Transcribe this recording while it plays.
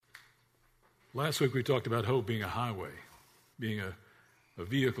Last week we talked about hope being a highway, being a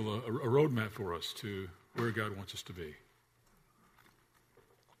vehicle, a roadmap for us to where God wants us to be,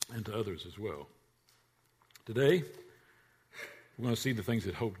 and to others as well. Today, we're going to see the things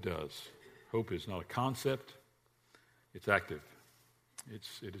that hope does. Hope is not a concept, it's active.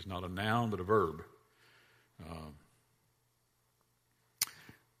 It is not a noun, but a verb.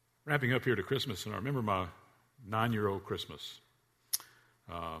 Wrapping up here to Christmas, and I remember my 9-year-old Christmas.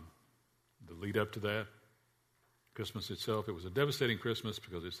 The lead up to that, Christmas itself, it was a devastating Christmas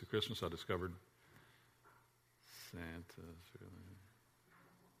because it's the Christmas I discovered Santa.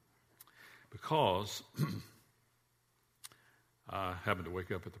 Because I happened to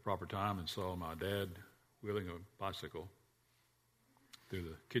wake up at the proper time and saw my dad wheeling a bicycle through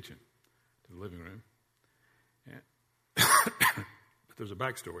the kitchen to the living room. And but there's a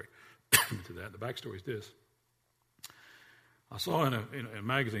backstory to that. The backstory is this. I saw in a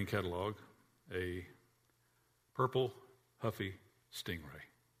magazine catalog a purple Huffy Stingray.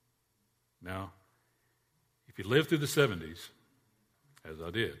 Now, if you lived through the 70s, as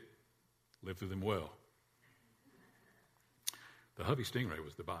I did, lived through them well, the Huffy Stingray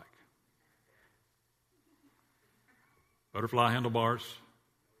was the bike. Butterfly handlebars,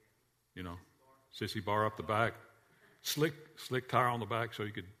 sissy bar up the back, slick tire on the back so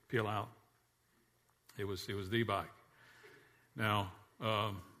you could peel out. It was the bike. Now,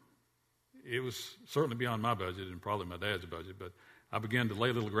 it was certainly beyond my budget and probably my dad's budget, but I began to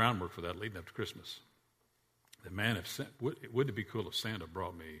lay a little groundwork for that leading up to Christmas. That man, wouldn't it be cool if Santa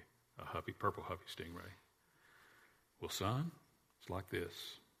brought me a purple Huffy Stingray? Well, son, it's like this.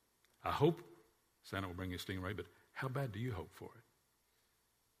 I hope Santa will bring you a Stingray, but how bad do you hope for it?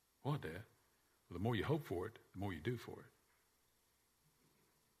 What, Dad? Well, the more you hope for it, the more you do for it.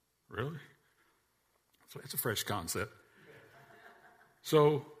 Really? So it's a fresh concept.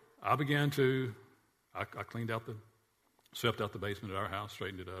 So I began I swept out the basement at our house,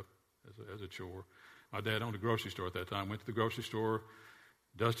 straightened it up as a chore. My dad owned a grocery store at that time. Went to the grocery store,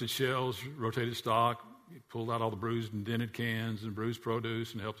 dusted shelves, rotated stock, pulled out all the bruised and dented cans and bruised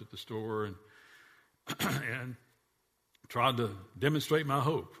produce and helped at the store and tried to demonstrate my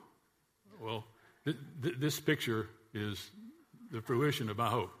hope. Well, this picture is the fruition of my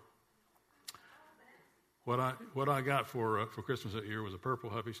hope. What I got for Christmas that year was a purple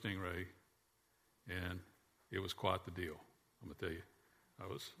Huffy Stingray, and it was quite the deal. I'm gonna tell you,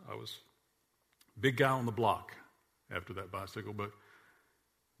 I was big guy on the block after that bicycle, but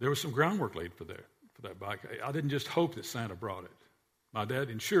there was some groundwork laid for that bike. I didn't just hope that Santa brought it. My dad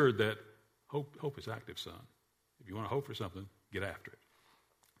ensured that hope is active, son. If you want to hope for something, get after it.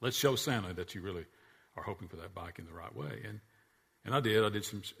 Let's show Santa that you really are hoping for that bike in the right way. And I did. I did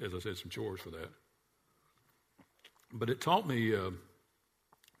some, as I said, some chores for that. But it taught me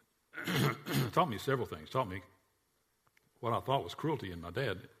several things. It taught me what I thought was cruelty in my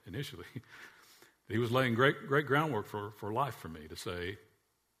dad initially. He was laying great groundwork for life for me to say,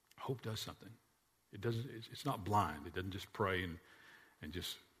 hope does something. It's not blind. It doesn't just pray and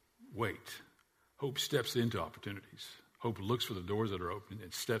just wait. Hope steps into opportunities. Hope looks for the doors that are open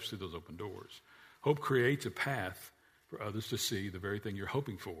and steps through those open doors. Hope creates a path for others to see the very thing you're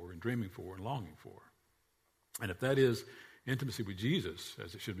hoping for and dreaming for and longing for. And if that is intimacy with Jesus,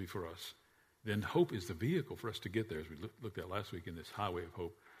 as it should be for us, then hope is the vehicle for us to get there, as we looked at last week in this highway of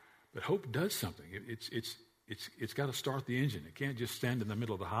hope. But hope does something. It's got to start the engine. It can't just stand in the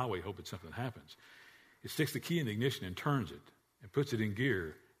middle of the highway hoping something happens. It sticks the key in the ignition and turns it and puts it in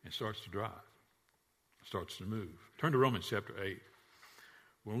gear and starts to drive, starts to move. Turn to Romans chapter 8.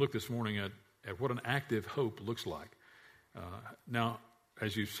 We'll look this morning at what an active hope looks like. Now,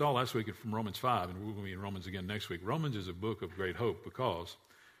 as you saw last week from Romans 5, and we're going to be in Romans again next week, Romans is a book of great hope because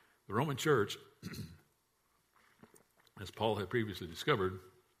the Roman church, as Paul had previously discovered,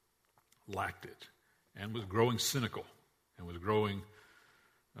 lacked it and was growing cynical and was growing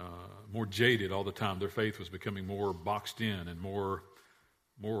more jaded all the time. Their faith was becoming more boxed in and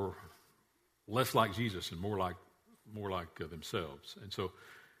less like Jesus and more like themselves. And so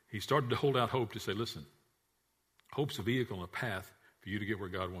he started to hold out hope to say, listen, hope's a vehicle and a path for you to get where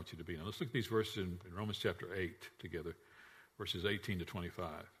God wants you to be. Now let's look at these verses in Romans chapter 8 together, verses 18 to 25.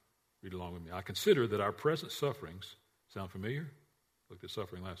 Read along with me. I consider that our present sufferings, sound familiar? Looked at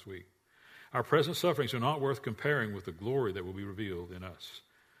suffering last week. Our present sufferings are not worth comparing with the glory that will be revealed in us.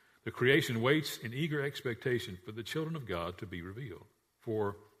 The creation waits in eager expectation for the children of God to be revealed.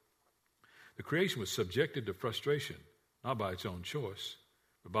 For the creation was subjected to frustration, not by its own choice,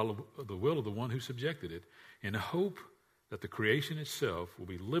 but by the will of the one who subjected it, in hope that the creation itself will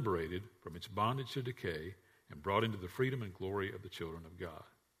be liberated from its bondage to decay and brought into the freedom and glory of the children of God.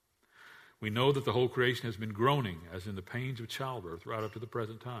 We know that the whole creation has been groaning, as in the pains of childbirth, right up to the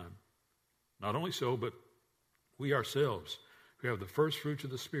present time. Not only so, but we ourselves, who have the first fruits of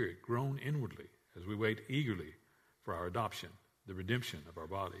the Spirit, groan inwardly as we wait eagerly for our adoption, the redemption of our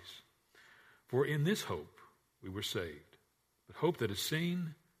bodies. For in this hope we were saved. But hope that is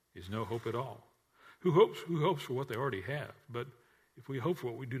seen is no hope at all. Who hopes for what they already have? But if we hope for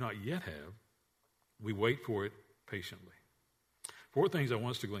what we do not yet have, we wait for it patiently. 4 things I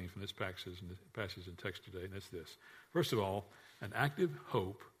want us to glean from this passage and text today, and it's this. First of all, an active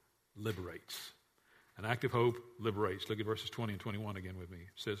hope liberates. An active hope liberates. Look at verses 20 and 21 again with me.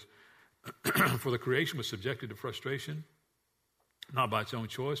 It says, for the creation was subjected to frustration, not by its own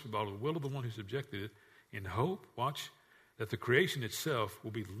choice, but by the will of the one who subjected it, in hope, watch, that the creation itself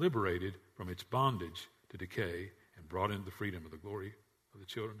will be liberated from its bondage to decay and brought into the freedom of the glory of the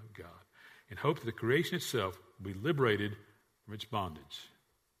children of God. In hope that the creation itself will be liberated from its bondage.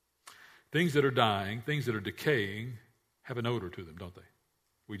 Things that are dying, things that are decaying, have an odor to them, don't they?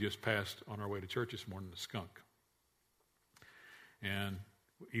 We just passed on our way to church this morning a skunk. And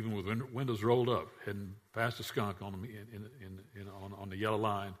even with windows rolled up, heading past a skunk on the yellow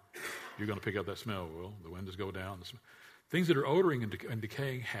line, you're going to pick up that smell. Well, the windows go down. Things that are odoring and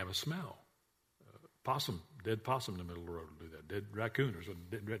decaying have a smell. Dead possum in the middle of the road will do that. Dead raccoon, there's a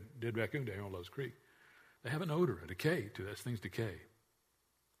dead raccoon down here on Lowe's Creek. They have an odor, a decay to that. Things decay.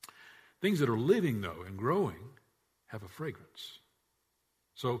 Things that are living, though, and growing have a fragrance.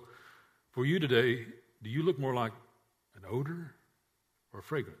 So, for you today, do you look more like an odor or a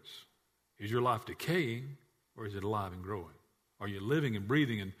fragrance? Is your life decaying, or is it alive and growing? Are you living and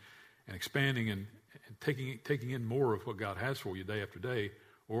breathing and expanding and taking in more of what God has for you day after day,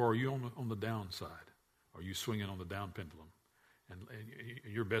 or are you on the downside? Are you swinging on the down pendulum? And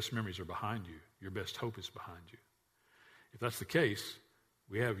your best memories are behind you. Your best hope is behind you. If that's the case,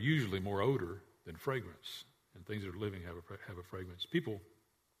 we have usually more odor than fragrance, and things that are living have a fragrance. People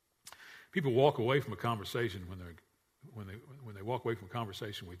walk away from a conversation when they walk away from a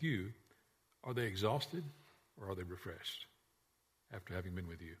conversation with you. Are they exhausted or are they refreshed after having been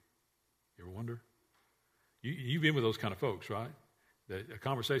with you? You ever wonder? You've been with those kind of folks, right? That a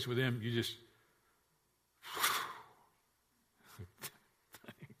conversation with them, you just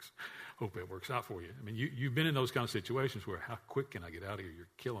thanks. Hope it works out for you. I mean, you've been in those kind of situations where how quick can I get out of here? You're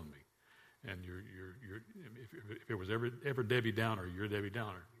killing me, and you're if it was ever Debbie Downer, you're Debbie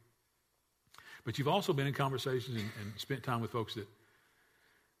Downer. But you've also been in conversations and spent time with folks that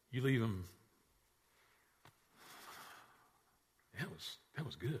you leave them. That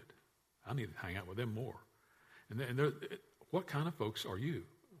was good. I need to hang out with them more. And what kind of folks are you?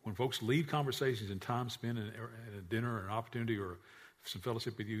 When folks leave conversations and time spent at a dinner or an opportunity or some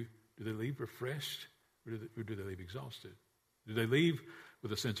fellowship with you, do they leave refreshed or do they leave exhausted? Do they leave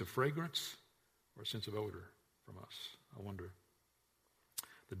with a sense of fragrance or a sense of odor from us? I wonder.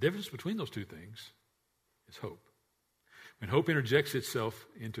 The difference between those two things is hope. When hope interjects itself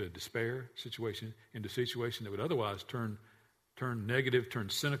into a despair situation, into a situation that would otherwise turn negative, turn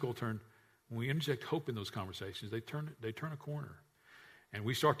cynical, when we interject hope in those conversations, they turn a corner. And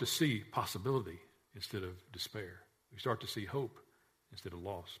we start to see possibility instead of despair. We start to see hope instead of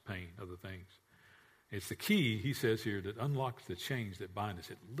loss, pain, other things. It's the key, he says here, that unlocks the chains that bind us.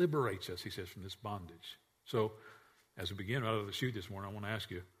 It liberates us, he says, from this bondage. So, as we begin right out of the chute this morning, I want to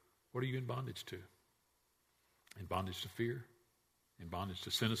ask you, what are you in bondage to? In bondage to fear? In bondage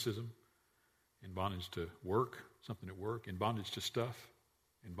to cynicism? In bondage to work, something at work? In bondage to stuff?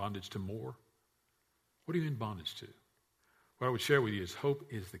 In bondage to more? What are you in bondage to? What I would share with you is hope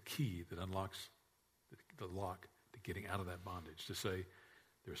is the key that unlocks the lock to getting out of that bondage, to say,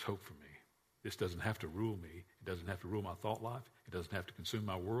 there's hope for me. This doesn't have to rule me. It doesn't have to rule my thought life. It doesn't have to consume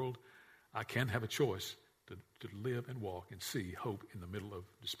my world. I can have a choice to live and walk and see hope in the middle of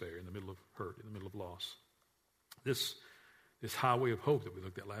despair, in the middle of hurt, in the middle of loss. This highway of hope that we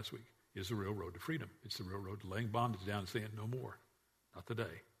looked at last week is the real road to freedom. It's the real road to laying bondage down and saying, no more. Not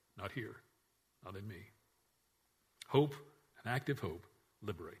today. Not here. Not in me. Hope, an active hope,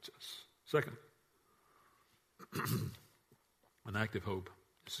 liberates us. Second, an active hope,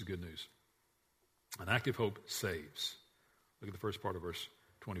 this is good news. An active hope saves. Look at the first part of verse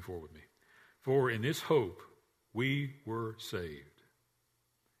 24 with me. For in this hope we were saved.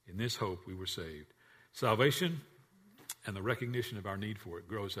 In this hope we were saved. Salvation and the recognition of our need for it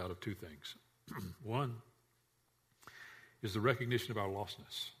grows out of two things. One is the recognition of our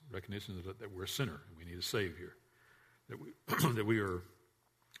lostness, recognition that we're a sinner and we need a Savior, that we are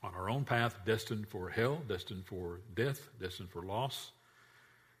on our own path, destined for hell, destined for death, destined for loss.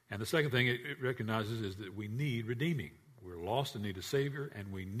 And the second thing it recognizes is that we need redeeming. We're lost and need a Savior,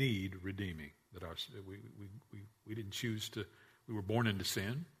 and we need redeeming. That we didn't choose to, we were born into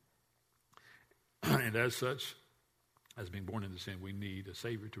sin. And as such, as being born into sin, we need a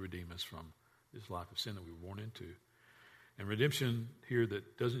Savior to redeem us from this life of sin that we were born into. And redemption here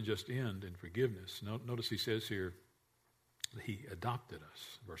that doesn't just end in forgiveness. Notice he says here that he adopted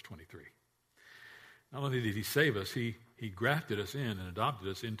us, verse 23. Not only did he save us, he grafted us in and adopted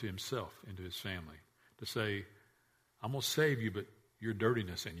us into himself, into his family, to say, I'm going to save you, but your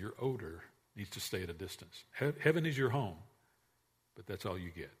dirtiness and your odor needs to stay at a distance. Heaven is your home, but that's all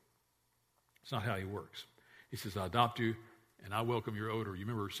you get. It's not how he works. He says, I adopt you, and I welcome your odor. You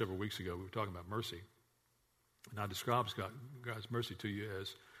remember several weeks ago we were talking about mercy. And I described God's mercy to you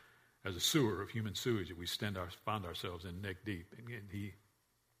as a sewer of human sewage that we find ourselves in neck deep. And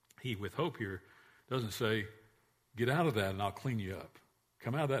he, with hope here, doesn't say, get out of that and I'll clean you up.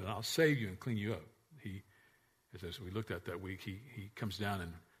 Come out of that and I'll save you and clean you up. He, as we looked at that week, he comes down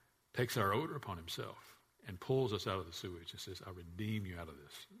and takes our odor upon himself and pulls us out of the sewage and says, I redeem you out of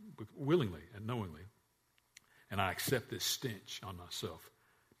this, willingly and knowingly. And I accept this stench on myself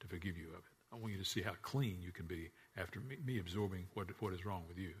to forgive you of it. I want you to see how clean you can be after me absorbing what is wrong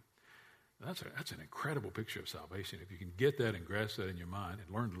with you. That's an incredible picture of salvation. If you can get that and grasp that in your mind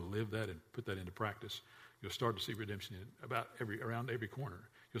and learn to live that and put that into practice, you'll start to see redemption around every corner.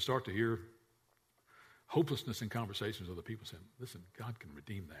 You'll start to hear hopelessness in conversations with other people saying, listen, God can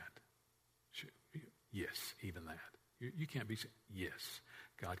redeem that. Yes, even that. You can't be saying, yes,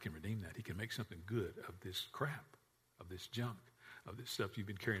 God can redeem that. He can make something good of this crap, of this junk, of this stuff you've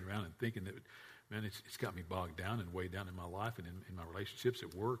been carrying around and thinking that, man, it's got me bogged down and weighed down in my life and in my relationships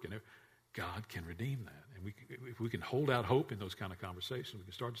at work. And God can redeem that. And if we can hold out hope in those kind of conversations, we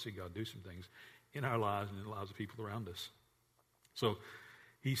can start to see God do some things in our lives and in the lives of people around us. So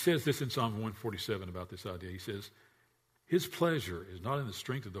he says this in Psalm 147 about this idea. He says, his pleasure is not in the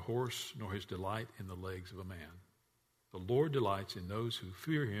strength of the horse, nor his delight in the legs of a man. The Lord delights in those who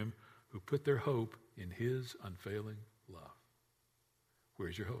fear him, who put their hope in his unfailing love.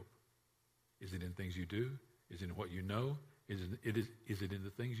 Where's your hope? Is it in things you do? Is it in what you know? Is it in the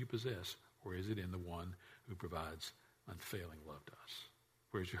things you possess? Or is it in the one who provides unfailing love to us?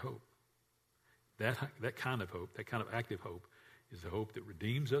 Where's your hope? That kind of hope, that kind of active hope, is the hope that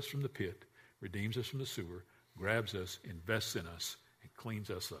redeems us from the pit, redeems us from the sewer, grabs us, invests in us, and cleans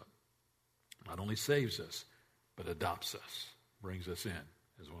us up. Not only saves us, but adopts us, brings us in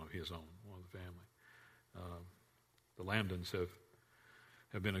as one of his own, one of the family. The Lambdons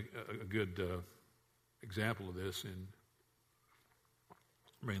have been a good example of this in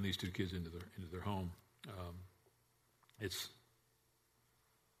bringing these two kids into their home. It's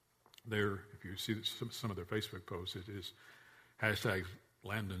there. If you see some of their Facebook posts, it is hashtag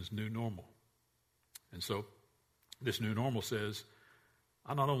Lambdon's New Normal. And so this new normal says,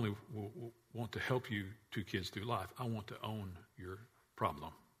 I not only want to help you two kids through life, I want to own your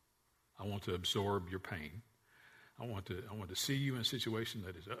problem. I want to absorb your pain. I want to see you in a situation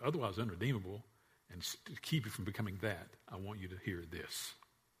that is otherwise unredeemable, and to keep you from becoming that, I want you to hear this.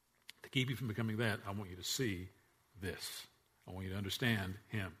 To keep you from becoming that, I want you to see this. I want you to understand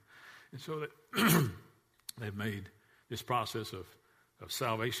him. And so that they've made this process of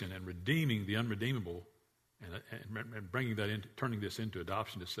salvation and redeeming the unredeemable and bringing that in, turning this into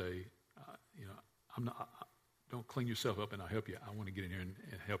adoption to say, don't clean yourself up and I'll help you. I want to get in here and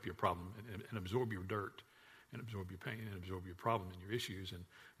help your problem and absorb your dirt and absorb your pain and absorb your problem and your issues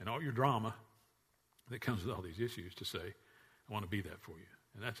and all your drama that comes with all these issues to say, I want to be that for you.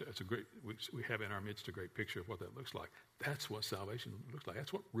 And that's a great, we have in our midst a great picture of what that looks like. That's what salvation looks like.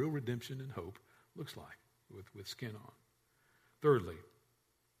 That's what real redemption and hope looks like with skin on. Thirdly,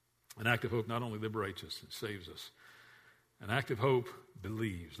 an act of hope not only liberates us and saves us. An act of hope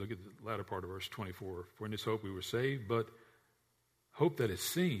believes. Look at the latter part of verse 24. For in this hope we were saved, but hope that is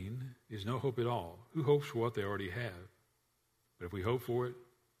seen is no hope at all. Who hopes for what they already have? But if we hope for it,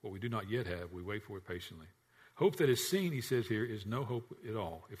 what we do not yet have, we wait for it patiently. Hope that is seen, he says here, is no hope at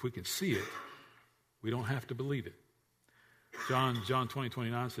all. If we can see it, we don't have to believe it. John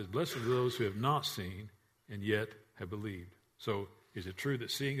 20:29 says, blessed are those who have not seen and yet have believed. So is it true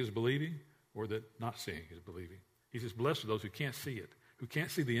that seeing is believing or that not seeing is believing? He says, blessed are those who can't see it, who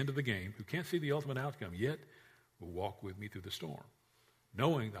can't see the end of the game, who can't see the ultimate outcome, yet will walk with me through the storm.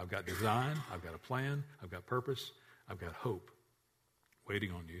 Knowing I've got design, I've got a plan, I've got purpose, I've got hope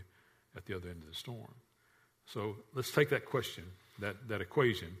waiting on you at the other end of the storm. So let's take that question, that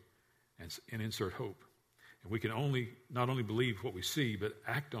equation, and insert hope. And we can not only believe what we see, but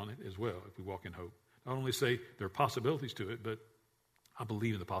act on it as well if we walk in hope. Not only say there are possibilities to it, but I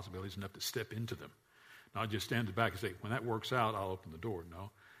believe in the possibilities enough to step into them. Not just stand back and say, when that works out, I'll open the door.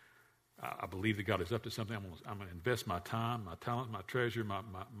 No. I believe that God is up to something. I'm going to invest my time, my talent, my treasure, my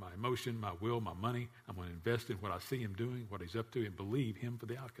emotion, my will, my money. I'm going to invest in what I see him doing, what he's up to, and believe him for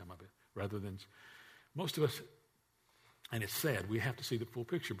the outcome of it. Rather than most of us, and it's sad, we have to see the full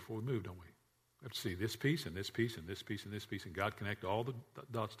picture before we move, don't we? We have to see this piece and this piece and this piece and this piece, and God connect all the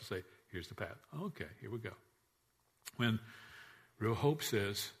dots to say, here's the path. Okay, here we go. When real hope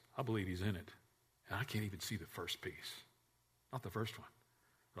says, I believe he's in it, and I can't even see the first piece, not the first one,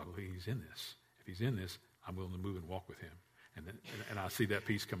 but I believe he's in this. If he's in this, I'm willing to move and walk with him. And I see that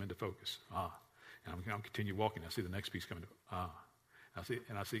piece come into focus. And I'm going to continue walking. I see the next piece come into I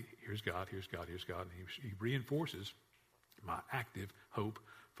see here's God, here's God, here's God. And he reinforces my active hope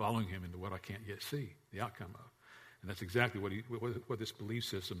following him into what I can't yet see the outcome of. And that's exactly what this belief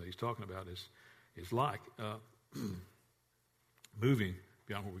system that he's talking about is like, moving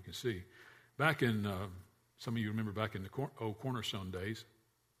beyond what we can see. Back in, some of you remember back in the old Cornerstone days,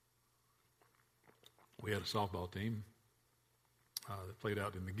 we had a softball team that played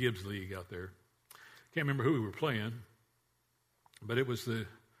out in the Gibbs League out there. Can't remember who we were playing, but it was the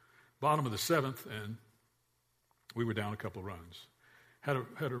bottom of the seventh, and we were down a couple of runs. Had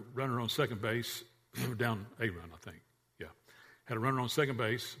a runner on second base. We were down a run, I think. Yeah. Had a runner on second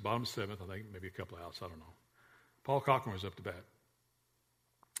base, bottom of seventh, I think, maybe a couple of outs, I don't know. Paul Cochran was up to bat.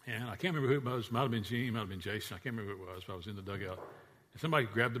 And I can't remember who it was. Might have been Gene, might have been Jason. I can't remember who it was, but I was in the dugout. And somebody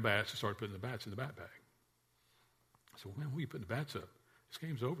grabbed the bats and started putting the bats in the bat bag. I said, well, man, why are you putting the bats up? This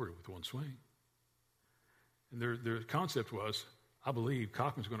game's over with one swing. And their concept was, I believe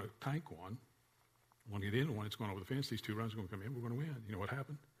Cochran's going to tank one. One get in, one that's going over the fence. These 2 runs are going to come in. We're going to win. You know what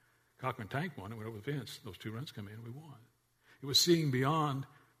happened? Cochran tanked one and went over the fence. Those 2 runs come in, and we won. It was seeing beyond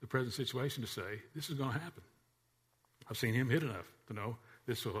the present situation to say, this is going to happen. I've seen him hit enough to know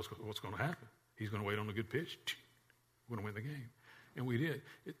this is what's going to happen. He's going to wait on a good pitch. We're going to win the game. And we did.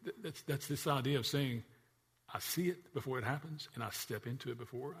 That's this idea of saying, I see it before it happens, and I step into it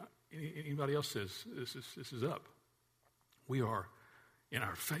before anybody else says this is up. We are, in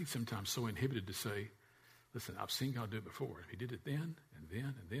our faith, sometimes so inhibited to say, listen, I've seen God do it before. If he did it then, and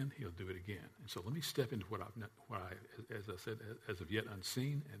then he'll do it again. And so let me step into what I, as I said, as of yet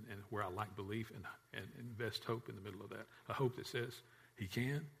unseen, and where I lack belief, and invest hope in the middle of that. A hope that says he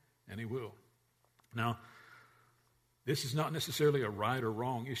can and he will. Now, this is not necessarily a right or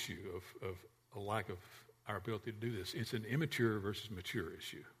wrong issue of a lack of our ability to do this. It's an immature versus mature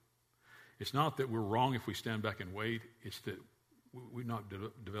issue. It's not that we're wrong if we stand back and wait. It's that we've not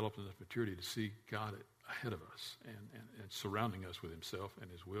developed enough maturity to see God ahead of us and surrounding us with himself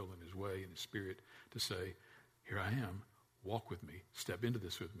and his will and his way and his spirit to say, here I am, walk with me, step into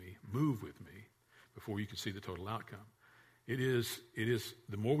this with me, move with me before you can see the total outcome. It is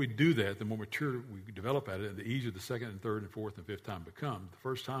the more we do that, the more mature we develop at it, and the easier the second and third and fourth and fifth time become. The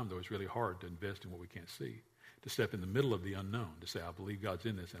first time, though, it's really hard to invest in what we can't see, to step in the middle of the unknown, to say, I believe God's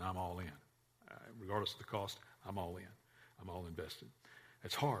in this and I'm all in. Regardless of the cost, I'm all in. I'm all invested.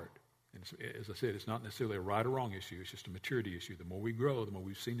 It's hard. And as I said, it's not necessarily a right or wrong issue. It's just a maturity issue. The more we grow, the more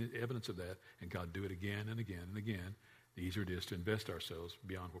we've seen evidence of that, and God do it again and again and again, the easier it is to invest ourselves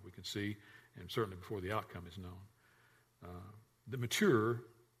beyond what we can see, and certainly before the outcome is known. The mature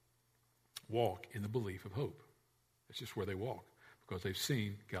walk in the belief of hope. It's just where they walk, because they've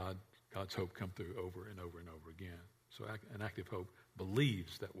seen God's hope come through over and over and over again. So an active hope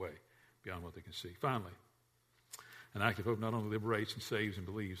believes that way beyond what they can see. Finally, an active hope not only liberates and saves and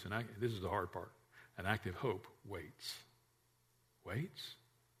believes, and this is the hard part, an active hope waits. Waits?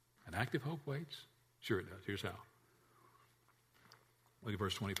 An active hope waits? Sure it does. Here's how. Look at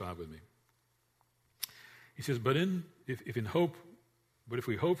verse 25 with me. He says, but if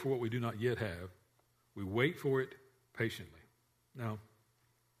we hope for what we do not yet have, we wait for it patiently. Now,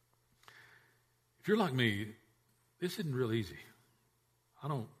 if you're like me, this isn't real easy. I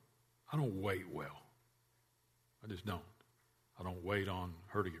don't wait well. I just don't. I don't wait on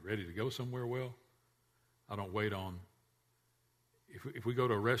her to get ready to go somewhere well. I don't wait on, if we go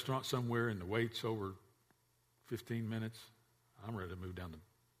to a restaurant somewhere and the wait's over 15 minutes, I'm ready to move down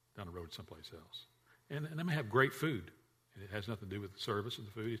the road someplace else. And they may have great food. And it has nothing to do with the service of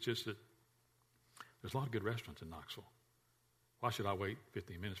the food. It's just that there's a lot of good restaurants in Knoxville. Why should I wait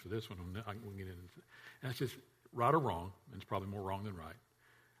 15 minutes for this one when I can get in? And that's just right or wrong, and it's probably more wrong than right.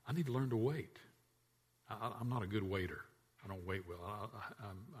 I need to learn to wait. I'm not a good waiter. I don't wait well.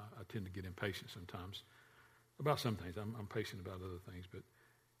 I tend to get impatient sometimes about some things. I'm patient about other things, but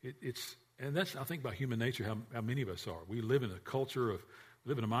and that's, I think, about human nature, how many of us are. We live in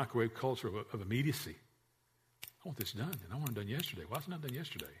a microwave culture of immediacy. I want this done, and I want it done yesterday. Why is it not done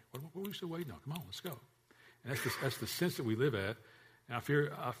yesterday? What are we still waiting on? Come on, let's go. And that's the sense that we live at. And I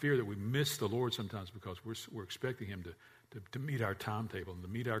fear that we miss the Lord sometimes because we're expecting him to meet our timetable and to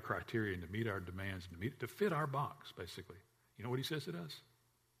meet our criteria and to meet our demands and to fit our box, basically. You know what he says to us?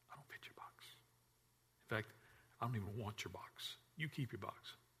 I don't fit your box. In fact, I don't even want your box. You keep your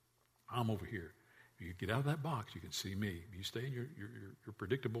box. I'm over here. If you get out of that box, you can see me. If you stay in your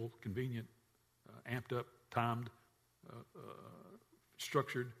predictable, convenient, amped up, timed,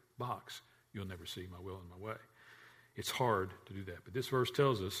 structured box, you'll never see my will and my way. It's hard to do that. But this verse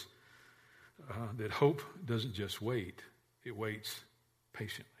tells us that hope doesn't just wait. It waits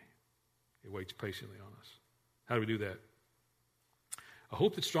patiently. It waits patiently on us. How do we do that? A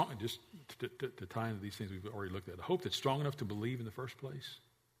hope that's strong, just to tie into these things we've already looked at, a hope that's strong enough to believe in the first place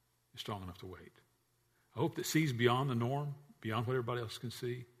is strong enough to wait. A hope that sees beyond the norm, beyond what everybody else can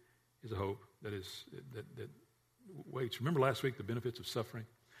see, is a hope that waits. Remember last week the benefits of suffering?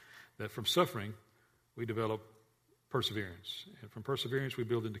 That from suffering we develop perseverance. And from perseverance we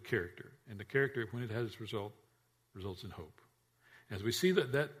build into character. And the character, when it has its result, results in hope. As we see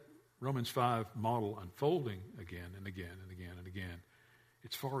that Romans 5 model unfolding again and again and again and again,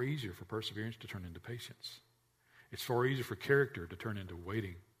 it's far easier for perseverance to turn into patience. It's far easier for character to turn into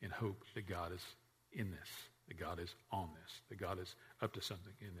waiting in hope that God is in this, that God is on this, that God is up to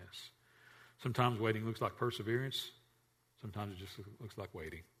something in this. Sometimes waiting looks like perseverance. Sometimes it just looks like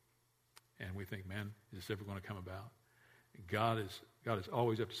waiting. And we think, man, is this ever going to come about? God is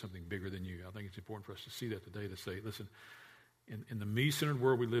always up to something bigger than you. I think it's important for us to see that today, to say, listen, in the me-centered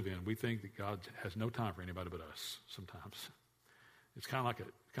world we live in, we think that God has no time for anybody but us sometimes. It's kind of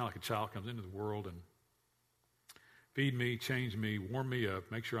like a child comes into the world and feed me, change me, warm me up,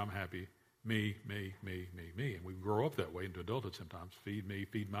 make sure I'm happy. Me. And we grow up that way into adulthood sometimes. Feed me,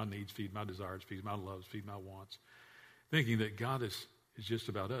 feed my needs, feed my desires, feed my loves, feed my wants. Thinking that God is just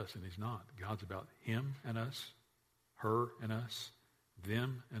about us, and he's not. God's about him and us, her and us,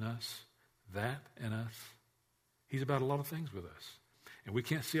 them and us, that and us. He's about a lot of things with us. And we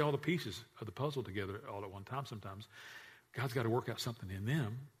can't see all the pieces of the puzzle together all at one time sometimes. God's got to work out something in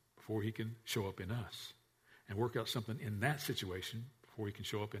them before he can show up in us. And work out something in that situation before he can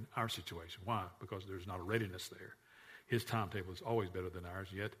show up in our situation. Why? Because there's not a readiness there. His timetable is always better than ours,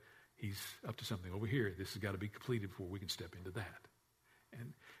 yet he's up to something over here. This has got to be completed before we can step into that.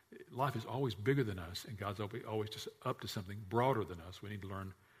 And life is always bigger than us, and God's always just up to something broader than us. We need to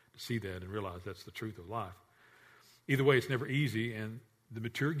learn to see that and realize that's the truth of life. Either way, it's never easy, and the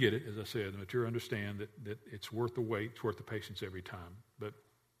mature get it, as I said. The mature understand that it's worth the wait, it's worth the patience every time. But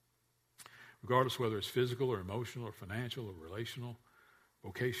regardless whether it's physical or emotional or financial or relational,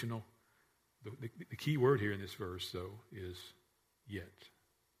 vocational, the key word here in this verse, though, is yet.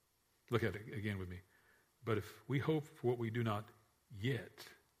 Look at it again with me. But if we hope for what we do not yet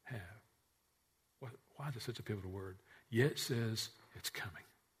have, why is it such a pivotal word? Yet says it's coming.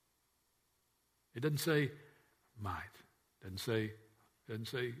 It doesn't say might. Doesn't say,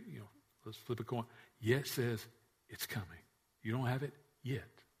 let's flip a coin. Yet says it's coming. You don't have it yet.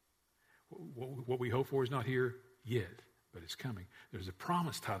 What we hope for is not here yet, but it's coming. There's a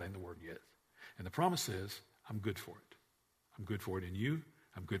promise tied in the word yet. And the promise says, I'm good for it. I'm good for it in you.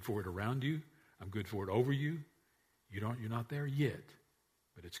 I'm good for it around you. I'm good for it over you. You're not there yet,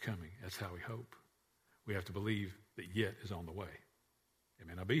 but it's coming. That's how we hope. We have to believe that yet is on the way. It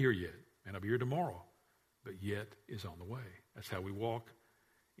may not be here yet. It may not be here tomorrow, but yet is on the way. That's how we walk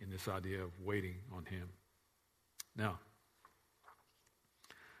in this idea of waiting on him. Now,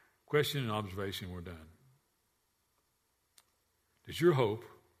 question and observation, we're done. Does your hope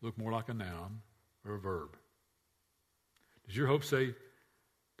look more like a noun or a verb? Does your hope say,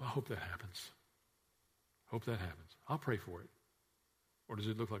 I hope that happens? Hope that happens. I'll pray for it. Or does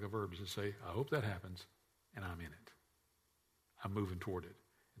it look like a verb? Does it say, I hope that happens, and I'm in it? I'm moving toward it.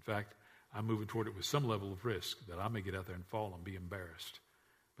 In fact, I'm moving toward it with some level of risk that I may get out there and fall and be embarrassed.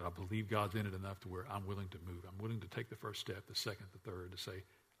 But I believe God's in it enough to where I'm willing to move. I'm willing to take the first step, the second, the third, to say,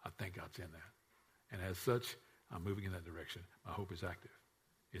 I think God's in that. And as such, I'm moving in that direction. My hope is active.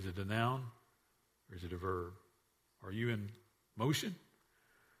 Is it a noun or is it a verb? Are you in motion?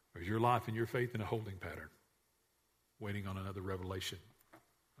 Or is your life and your faith in a holding pattern, waiting on another revelation,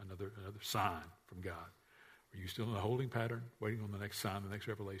 another sign from God? Are you still in a holding pattern, waiting on the next sign, the next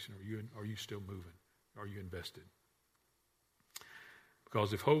revelation? Are you still moving? Are you invested?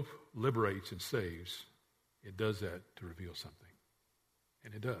 Because if hope liberates and saves, it does that to reveal something.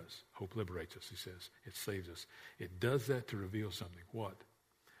 And it does. Hope liberates us, he says. It saves us. It does that to reveal something. What?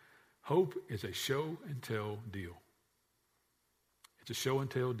 Hope is a show and tell deal. It's a show and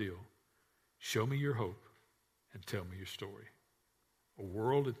tell deal. Show me your hope and tell me your story.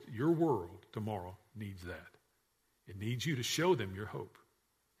 Your world tomorrow needs that. It needs you to show them your hope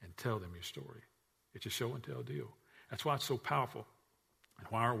and tell them your story. It's a show and tell deal. That's why it's so powerful and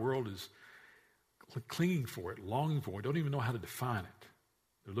why our world is clinging for it, longing for it, don't even know how to define it.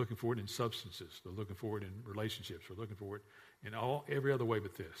 They're looking for it in substances. They're looking for it in relationships. They're looking for it in every other way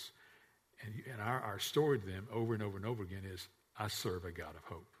but this. And our story to them over and over and over again is, I serve a God of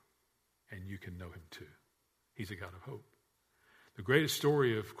hope, and you can know him too. He's a God of hope. The greatest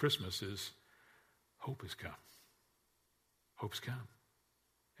story of Christmas is hope has come. Hope's come.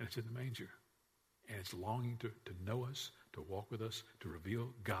 And it's in the manger. And it's longing to know us, to walk with us, to reveal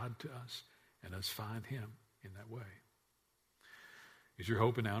God to us, and us find him in that way. Is your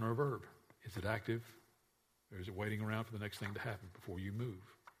hope a noun or a verb? Is it active? Or is it waiting around for the next thing to happen before you move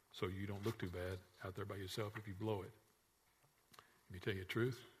so you don't look too bad out there by yourself if you blow it? Let me tell you the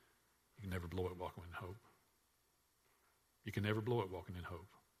truth. You can never blow it walking in hope. You can never blow it walking in hope.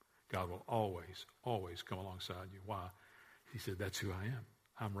 God will always, always come alongside you. Why? He said, that's who I am.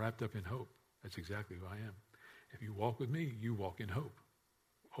 I'm wrapped up in hope. That's exactly who I am. If you walk with me, you walk in hope.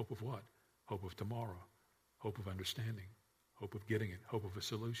 Hope of what? Hope of tomorrow. Hope of understanding. Hope of getting it. Hope of a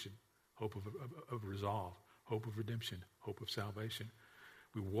solution. Hope of resolve. Hope of redemption. Hope of salvation.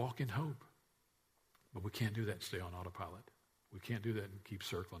 We walk in hope. But we can't do that and stay on autopilot. We can't do that and keep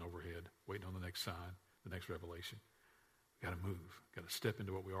circling overhead, waiting on the next sign, the next revelation. We've got to move. Got to step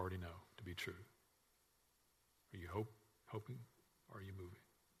into what we already know to be true. Are you hoping or are you moving?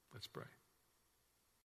 Let's pray.